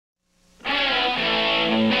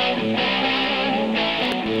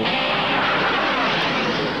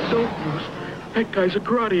That guy's a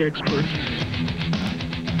karate expert.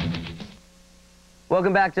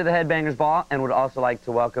 Welcome back to the Headbangers Ball, and would also like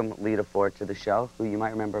to welcome Lita Ford to the show, who you might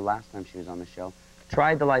remember last time she was on the show.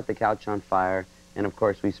 Tried to light the couch on fire, and of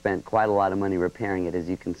course we spent quite a lot of money repairing it, as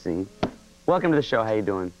you can see. Welcome to the show. How you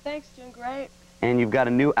doing? Thanks, doing great. And you've got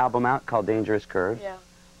a new album out called Dangerous Curves, Yeah.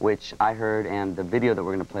 which I heard, and the video that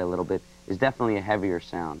we're going to play a little bit, is definitely a heavier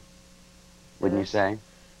sound. Wouldn't you say?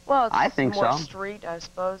 Well, it's I think more so. street, I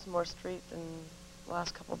suppose, more street than the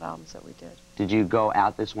last couple of albums that we did. Did you go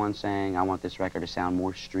out this one saying, I want this record to sound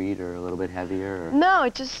more street or a little bit heavier? Or? No,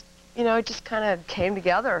 it just, you know, it just kind of came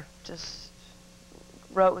together. Just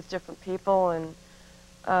wrote with different people and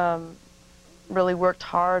really worked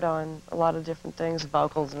hard on a lot of different things,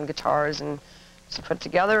 vocals and guitars, and just put it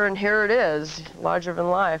together, and here it is, larger than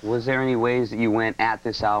life. Was there any ways that you went at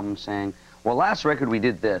this album saying, well, last record we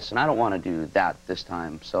did this, and I don't want to do that this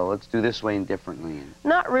time, so let's do this way and differently?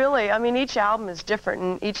 Not really. I mean, each album is different,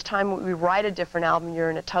 and each time we write a different album, you're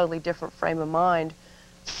in a totally different frame of mind.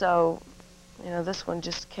 So, you know, this one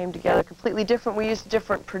just came together completely different. We used a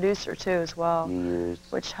different producer, too, as well. You used?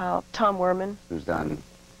 Which helped. Tom Werman. Who's done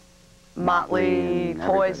Motley,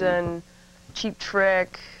 Poison, Cheap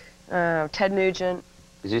Trick, Ted Nugent.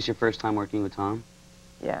 Is this your first time working with Tom?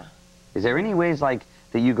 Yeah. Is there any ways, like,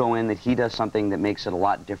 that you go in that he does something that makes it a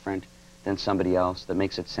lot different than somebody else, that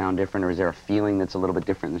makes it sound different, or is there a feeling that's a little bit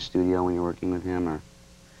different in the studio when you're working with him? Or?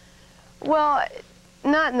 Well,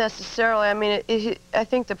 not necessarily. I mean, I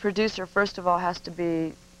think the producer, first of all, has to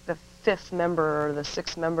be the fifth member or the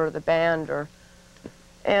sixth member of the band,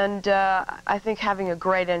 and I think having a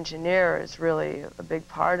great engineer is really a big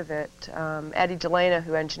part of it. Eddie Delana,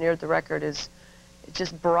 who engineered the record, it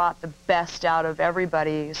just brought the best out of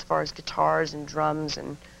everybody as far as guitars and drums,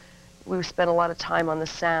 and we spent a lot of time on the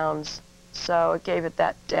sounds, so it gave it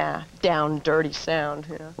that down, dirty sound.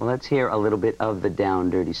 You know? Well, let's hear a little bit of the down,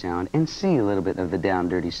 dirty sound and see a little bit of the down,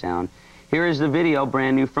 dirty sound. Here is the video,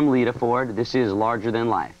 brand new from Lita Ford. This is Larger Than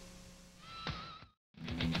Life.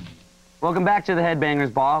 Welcome back to the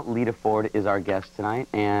Headbangers Ball. Lita Ford is our guest tonight,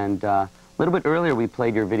 and a little bit earlier we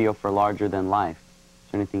played your video for Larger Than Life.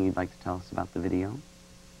 Is there anything you'd like to tell us about the video?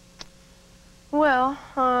 Well,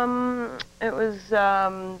 it was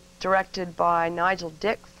directed by Nigel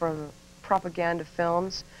Dick from Propaganda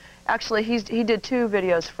Films. Actually, he did two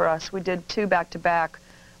videos for us. We did two back-to-back,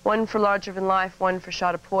 one for Larger Than Life, one for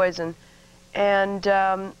Shot of Poison. And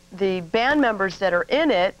the band members that are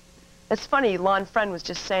in it, it's funny, Lon Friend was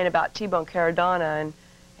just saying about T-Bone Caradonna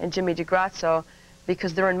and Jimmy DeGrazzo,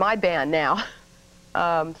 because they're in my band now.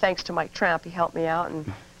 Thanks to Mike Tramp, he helped me out and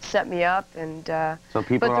set me up, and so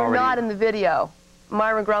people but they're not in the video.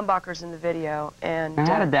 Myron Grumbacher's in the video, and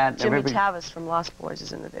Jimmy Tavis from Lost Boys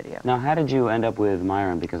is in the video. Now, how did you end up with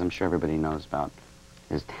Myron? Because I'm sure everybody knows about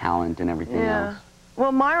his talent and everything else.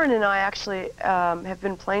 Well, Myron and I actually have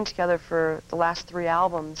been playing together for the last 3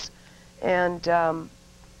 albums, and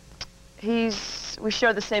we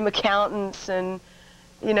share the same accountants, and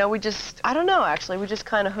you know, I don't know, actually, we just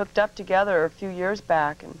kind of hooked up together a few years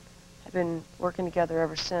back and have been working together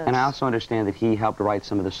ever since. And I also understand that he helped write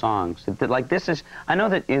some of the songs. Like this is, I know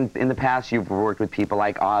that in the past you've worked with people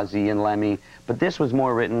like Ozzy and Lemmy, but this was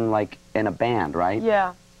more written like in a band, right?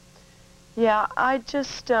 Yeah. Yeah, I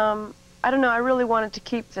just, I don't know, I really wanted to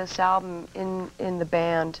keep this album in the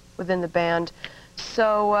band, within the band.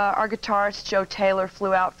 So our guitarist, Joe Taylor,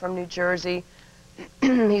 flew out from New Jersey.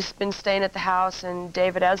 He's been staying at the house, and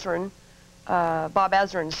David Ezrin, Bob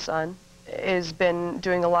Ezrin's son, has been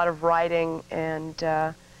doing a lot of writing, and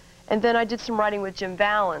then I did some writing with Jim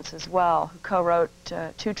Valance as well, who co-wrote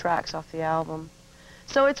 2 tracks off the album.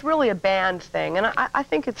 So it's really a band thing, and I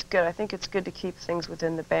think it's good. I think it's good to keep things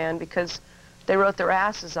within the band, because they wrote their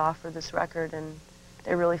asses off for this record, and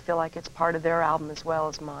they really feel like it's part of their album as well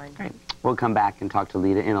as mine. Great. We'll come back and talk to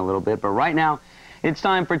Lita in a little bit, but right now, it's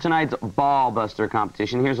time for tonight's Ball Buster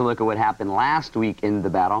competition. Here's a look at what happened last week in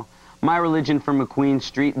the battle. My Religion from McQueen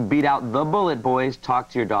Street beat out the Bullet Boys,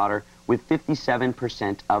 Talk to Your Daughter, with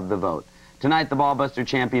 57% of the vote. Tonight, the Ball Buster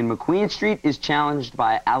champion, McQueen Street, is challenged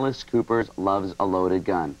by Alice Cooper's Love's a Loaded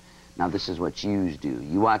Gun. Now, this is what yous do.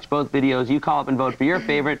 You watch both videos, you call up and vote for your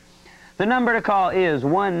favorite. The number to call is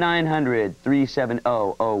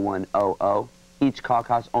 1-900-370-0100. Each call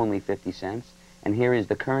costs only 50 cents. And here is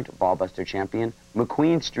the current Ball Buster champion,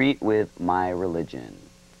 McQueen Street, with My Religion.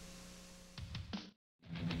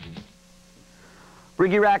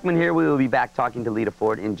 Briggy Rackman here. We will be back talking to Lita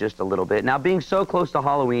Ford in just a little bit. Now, being so close to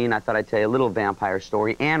Halloween, I thought I'd tell you a little vampire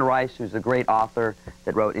story. Anne Rice, who's the great author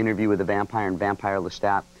that wrote Interview with the Vampire and Vampire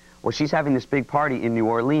Lestat, well, she's having this big party in New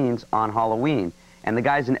Orleans on Halloween. And the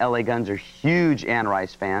guys in LA Guns are huge Anne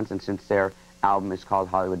Rice fans, and since they're album is called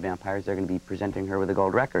Hollywood Vampires, they're going to be presenting her with a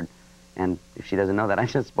gold record. And if she doesn't know that, I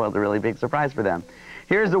just spoiled a really big surprise for them.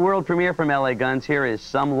 Here's the world premiere from LA Guns. Here is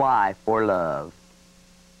Some Lie for Love.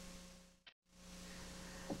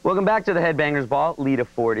 Welcome back to the Headbangers Ball. Lita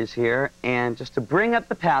Ford is here. And just to bring up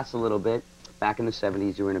the past a little bit, back in the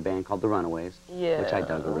 70s, you were in a band called The Runaways, which I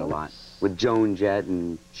dug a real lot, with Joan Jett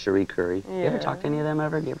and Cherie Currie. Yeah. You ever talk to any of them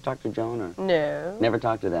ever? You ever talk to Joan? Or? No. Never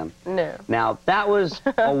talked to them? No. Now, that was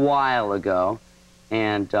a while ago.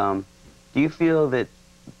 And do you feel that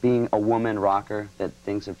being a woman rocker, that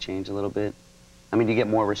things have changed a little bit? I mean, do you get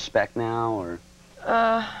more respect now, or?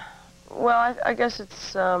 Well, I guess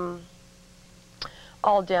it's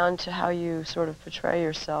all down to how you sort of portray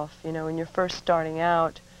yourself. You know, when you're first starting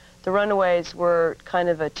out, the Runaways were kind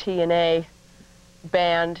of a T&A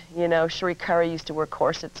band. You know, Cherie Currie used to wear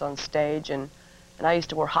corsets on stage, and I used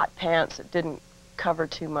to wear hot pants that didn't cover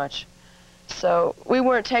too much. So we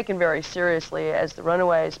weren't taken very seriously as the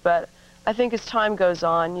Runaways, but I think as time goes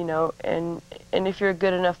on, you know, and if you're a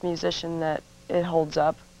good enough musician, that it holds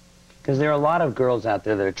up. Because there are a lot of girls out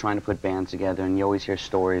there that are trying to put bands together, and you always hear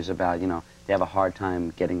stories about, you know, they have a hard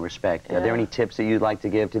time getting respect. Yeah. Are there any tips that you'd like to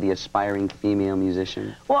give to the aspiring female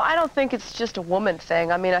musician? Well, I don't think it's just a woman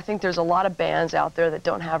thing. I mean, I think there's a lot of bands out there that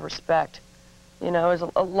don't have respect. You know, there's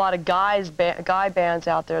a lot of guy bands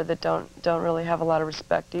out there that don't really have a lot of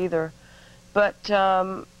respect either. But,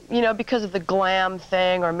 you know, because of the glam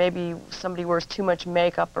thing, or maybe somebody wears too much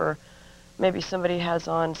makeup, or maybe somebody has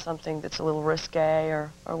on something that's a little risque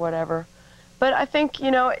or whatever. But I think, you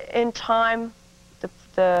know, in time,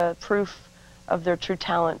 the proof of their true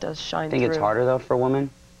talent does shine through. Think it's harder, though, for a woman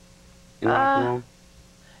in rock and roll?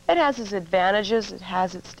 It has its advantages. It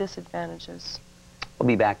has its disadvantages. We'll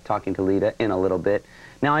be back talking to Lita in a little bit.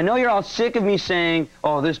 Now, I know you're all sick of me saying,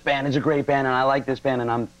 oh, this band is a great band, and I like this band,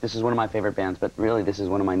 and this is one of my favorite bands, but really, this is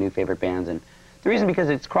one of my new favorite bands. And the reason, because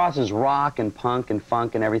it crosses rock and punk and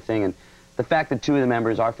funk and everything, and the fact that two of the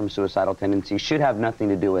members are from Suicidal Tendencies should have nothing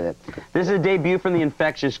to do with it. This is a debut from the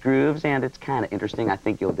Infectious Grooves, and it's kind of interesting. I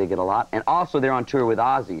think you'll dig it a lot. And also, they're on tour with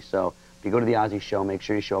Ozzy, so if you go to the Ozzy show, make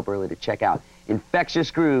sure you show up early to check out Infectious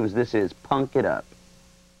Grooves. This is Punk It Up.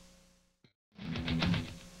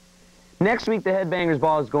 Next week, the Headbangers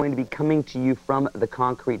Ball is going to be coming to you from the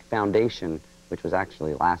Concrete Foundation, which was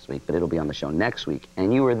actually last week, but it'll be on the show next week.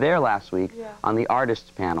 And you were there last week on the artists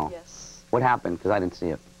panel. Yes. What happened? Because I didn't see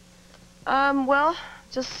it. Well,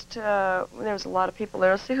 just, there was a lot of people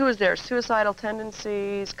there. Let's see who was there. Suicidal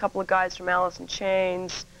Tendencies, a couple of guys from Alice in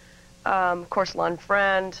Chains, of course, Lon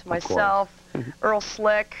Friend, myself, Earl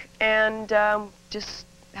Slick, and just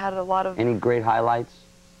had a lot of... Any great highlights?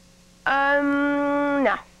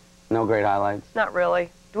 No. No great highlights? Not really.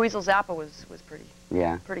 Dweezil Zappa was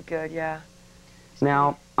pretty good, yeah.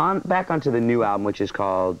 Now, back onto the new album, which is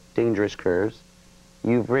called Dangerous Curves.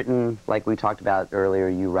 You've written, like we talked about earlier,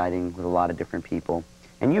 you writing with a lot of different people.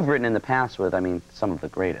 And you've written in the past with, I mean, some of the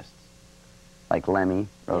greatest. Like Lemmy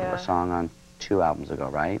wrote a song on 2 albums ago,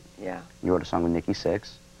 right? Yeah. You wrote a song with Nikki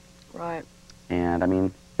Sixx. Right. And, I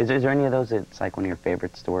mean, is there any of those that's like one of your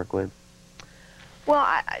favorites to work with? Well,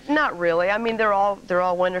 not really. I mean, they're all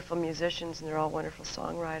wonderful musicians, and they're all wonderful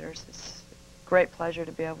songwriters. It's a great pleasure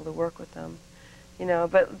to be able to work with them, you know.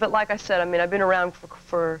 But like I said, I mean, I've been around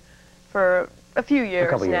for a few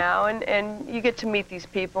years now, and you get to meet these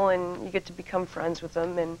people, and you get to become friends with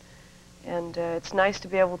them, and it's nice to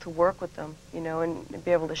be able to work with them, you know, and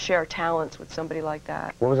be able to share talents with somebody like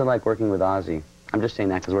that. What was it like working with Ozzy? I'm just saying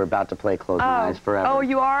that because we're about to play Close My Eyes Forever. Oh,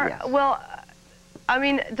 you are? Yes. Well, I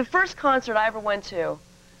mean, the first concert I ever went to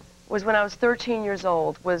was when I was 13 years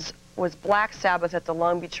old, was Black Sabbath at the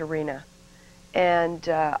Long Beach Arena. And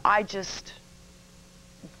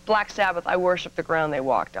Black Sabbath, I worshiped the ground they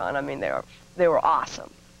walked on. I mean, they were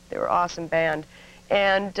awesome. They were an awesome band.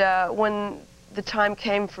 And when the time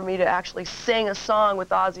came for me to actually sing a song with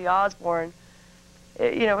Ozzy Osbourne,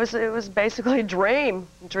 you know, it was basically a dream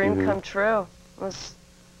come true. It was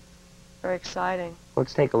very exciting.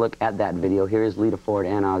 Let's take a look at that video. Here is Lita Ford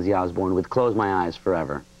and Ozzy Osbourne with Close My Eyes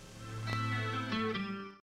Forever.